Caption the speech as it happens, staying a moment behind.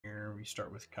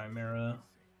restart with Chimera.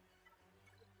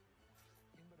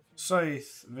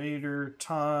 Scythe, Vader,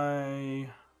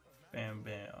 Ty, bam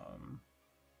bam.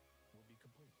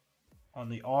 On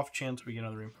the off chance we get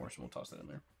another reinforcement, we'll toss that in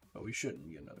there. But we shouldn't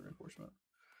get another reinforcement.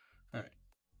 Alright.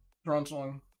 Thrawn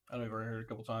Song. I know you've already heard it a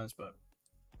couple times, but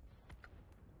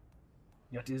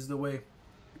that is the way.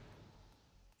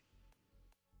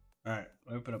 Alright,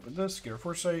 open up with this, get our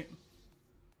Foresight.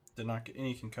 Did not get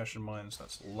any concussion mines,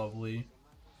 that's lovely.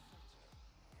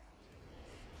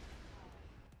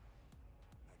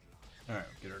 Alright,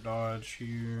 get our dodge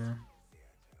here.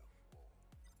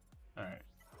 Alright,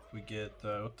 we get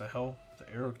the, what the hell? The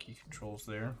arrow key controls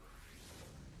there.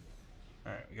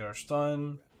 Alright, we got our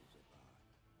stun.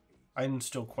 I'm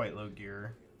still quite low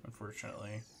gear,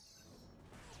 unfortunately.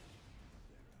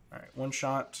 Alright, one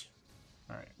shot.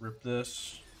 Alright, rip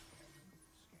this.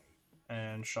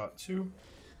 And shot 2.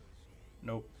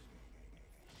 Nope.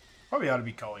 Probably ought to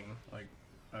be calling, like,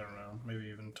 I don't know, maybe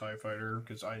even TIE Fighter,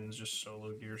 because Iden's just so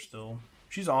low gear still.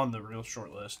 She's on the real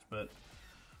short list, but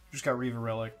just got Reva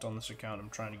Relic on this account. I'm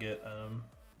trying to get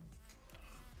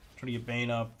Bane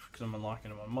up, because I'm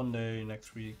unlocking him on Monday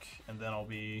next week, and then I'll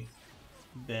be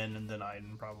Ben and then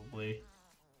Iden probably.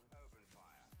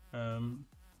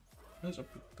 What's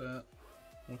up with that?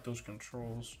 With those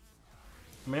controls?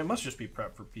 I mean, it must just be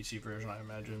prep for PC version, I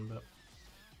imagine, but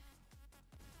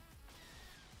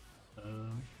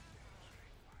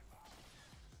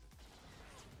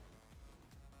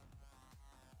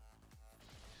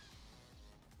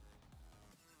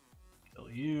kill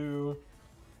you.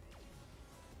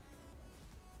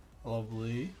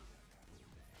 Lovely.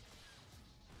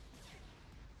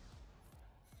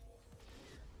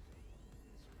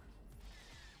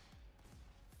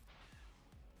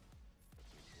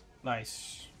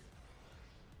 Nice.